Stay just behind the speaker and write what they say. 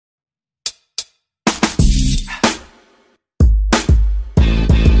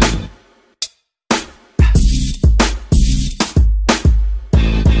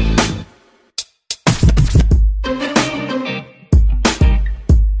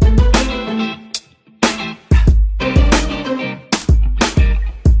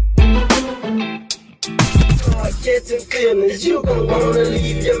hurting feelings, you gon' wanna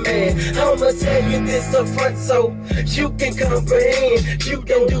leave your man. I'ma tell you this up front so you can comprehend. You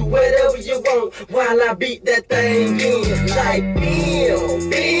can do whatever you want while I beat that thing in. Like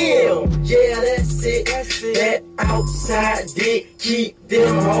bam, yeah, that's it. That outside dick keep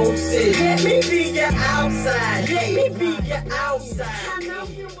them hoes sick. Let me be your outside. Let me be your outside.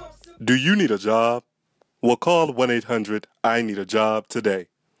 Do you need a job? Well, call 1-800-I-NEED-A-JOB today,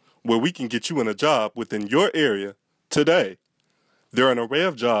 where we can get you in a job within your area today. There are an array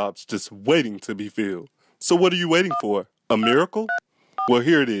of jobs just waiting to be filled. So what are you waiting for? A miracle? Well,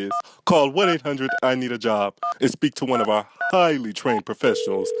 here it is. Call 1-800-I-NEED-A-JOB and speak to one of our highly trained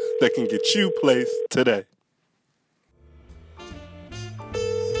professionals that can get you placed today.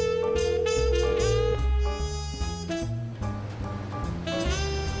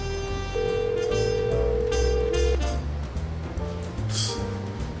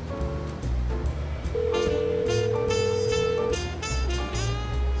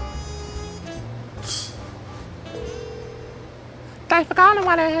 Thanks for calling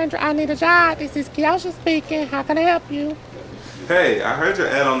 1-800-I-NEED-A-JOB. This is Kiosha speaking. How can I help you? Hey, I heard your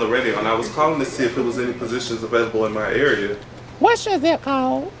ad on the radio and I was calling to see if there was any positions available in my area. What's your zip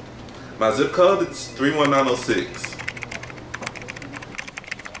code? My zip code is 31906.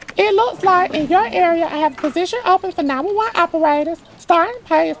 It looks like in your area I have a position open for 911 operators. Starting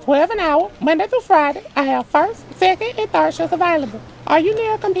pay is $12 an hour, Monday through Friday. I have first, second, and third shifts available. Are you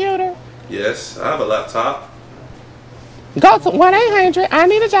near a computer? Yes, I have a laptop. Go to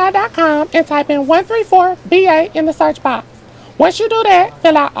 1-800-I-NEED-A-JOB.com and type in 134BA in the search box. Once you do that,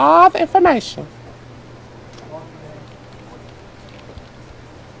 fill out all the information.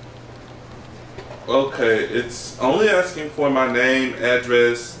 Okay, it's only asking for my name,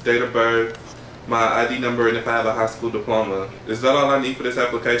 address, date of birth, my ID number, and if I have a high school diploma. Is that all I need for this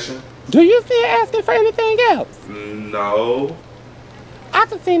application? Do you see it asking for anything else? No. I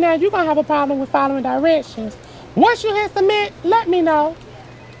can see now you're going to have a problem with following directions. Once you hit submit, let me know.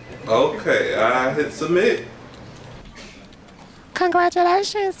 Okay, I hit submit.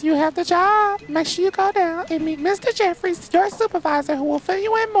 Congratulations, you have the job. Make sure you go down and meet Mr. Jeffries, your supervisor, who will fill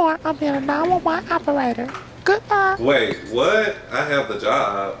you in more on being a 911 operator. Goodbye. Wait, what? I have the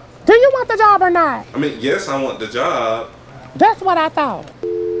job. Do you want the job or not? I mean, yes, I want the job. That's what I thought.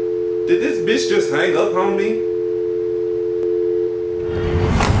 Did this bitch just hang up on me?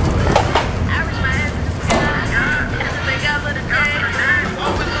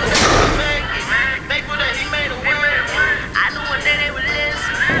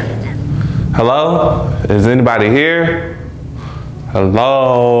 Hello? Is anybody here?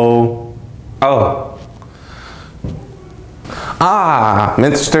 Hello? Oh.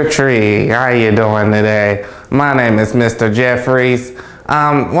 Mr. Tree, how are you doing today? My name is Mr. Jeffries.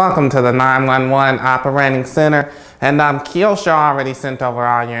 Welcome to the 911 Operating Center. And Kiosha already sent over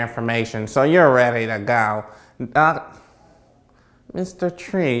all your information, so you're ready to go. Mr.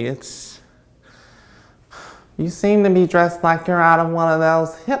 Tree, you seem to be dressed like you're out of one of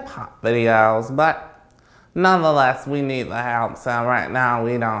those hip-hop videos, but nonetheless, we need the help, so right now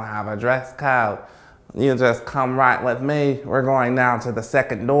we don't have a dress code. You just come right with me. We're going down to the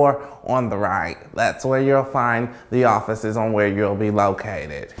second door on the right. That's where you'll find the offices on where you'll be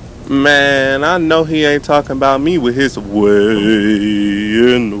located. Man, I know he ain't talking about me with his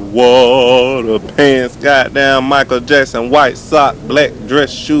way in the water, pants, goddamn Michael Jackson, white sock, black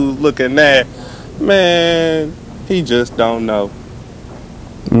dress shoes looking at. Man, he just don't know.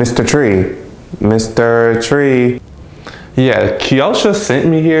 Mr. Tree. Yeah, Kiosha sent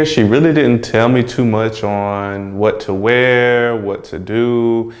me here. She really didn't tell me too much on what to wear, what to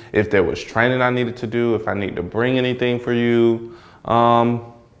do, if there was training I needed to do, if I need to bring anything for you.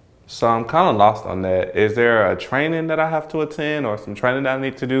 So I'm kind of lost on that. Is there a training that I have to attend or some training that I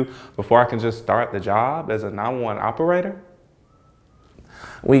need to do before I can just start the job as a 911 operator?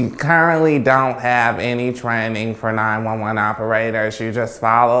 We currently don't have any training for 911 operators. You just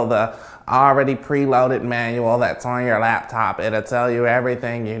follow the already preloaded manual that's on your laptop. It'll tell you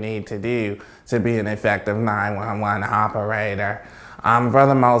everything you need to do to be an effective 911 operator. For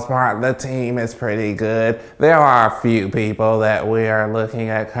the most part, the team is pretty good. There are a few people that we are looking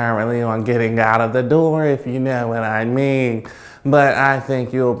at currently on getting out of the door, if you know what I mean. But I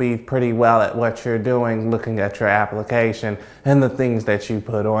think you'll be pretty well at what you're doing looking at your application and the things that you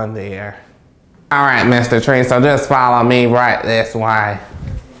put on there. All right, Mr. Tree, so just follow me right this way.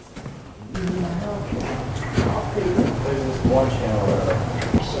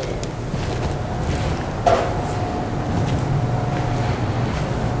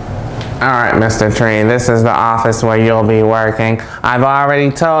 Alright, Mr. Tree, this is the office where you'll be working. I've already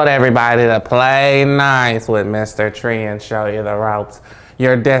told everybody to play nice with Mr. Tree and show you the ropes.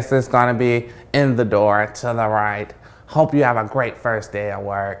 Your desk is gonna be in the door to the right. Hope you have a great first day of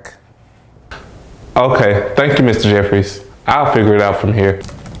work. Okay, thank you, Mr. Jeffries. I'll figure it out from here.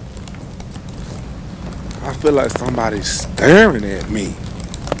 I feel like somebody's staring at me.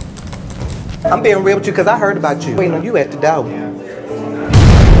 I'm being real with you because I heard about you. Waiting on you at the door.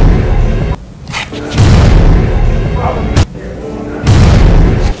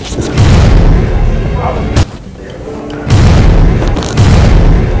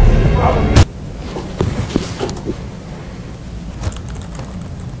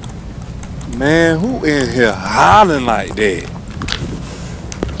 Man, who in here hollering like that?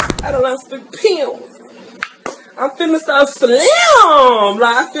 I done lost 3 pills. I'm feeling so slim.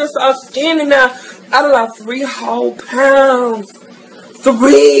 Like, I feel so skinny now. I done lost 3 whole pounds.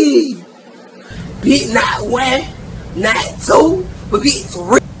 3. Beat not 1, not 2, but beat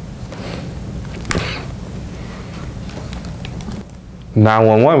 3.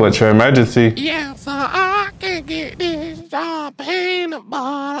 911, what's your emergency? Yeah, so I can get this job peanut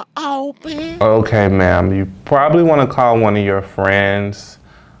butter open. Okay, ma'am. You probably want to call one of your friends.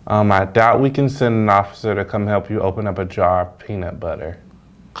 I doubt we can send an officer to come help you open up a jar of peanut butter.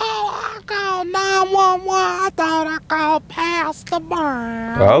 Oh, I called 911. I thought I called Pastor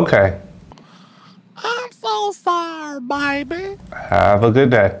Brown. Okay. I'm so sorry, baby. Have a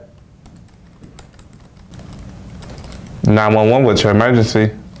good day. 911, what's your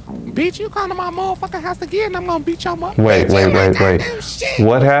emergency? Bitch, you come to my motherfucking house again, I'm gonna beat your mother. Wait.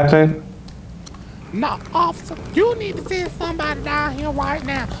 What happened? No, officer, you need to send somebody down here right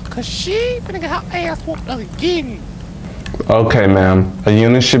now, cause she finna get her ass whooped again. Okay, ma'am. A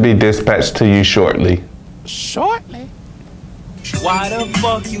unit should be dispatched to you shortly. Shortly? Why the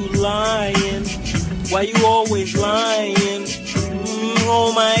fuck you lying? Why you always lying?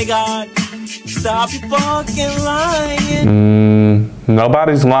 Oh my God. Stop your fucking lying.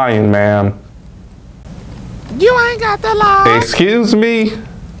 Nobody's lying, ma'am. You ain't got the lie. Excuse me?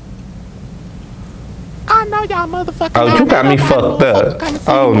 I know y'all motherfucking. Oh, you got me fucked up.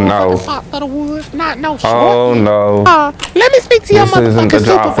 Oh no. Not no short. Oh no. Let me speak to your This motherfucking isn't the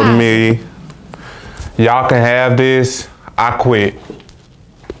job for supervisor. me. Y'all can have this. I quit.